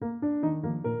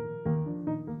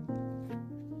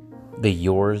the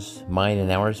yours, mine,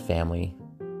 and ours family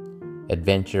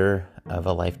adventure of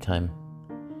a lifetime.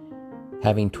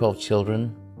 Having 12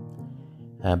 children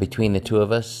between the two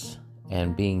of us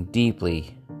and being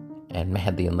deeply and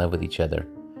madly in love with each other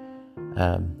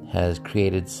has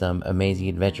created some amazing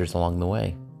adventures along the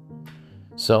way.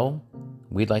 So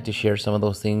we'd like to share some of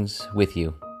those things with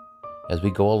you. As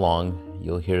we go along,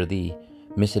 you'll hear the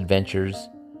misadventures,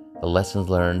 the lessons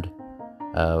learned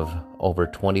of over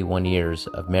 21 years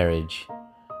of marriage,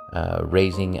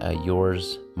 raising a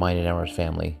yours, mine, and ours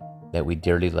family that we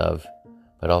dearly love,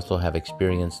 but also have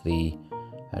experienced the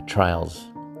trials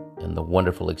and the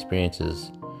wonderful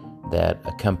experiences that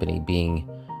accompany being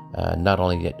not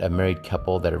only a married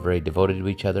couple that are very devoted to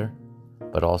each other,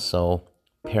 but also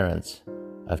parents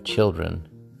of children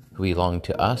who belong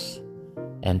to us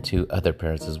and to other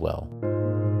parents as well.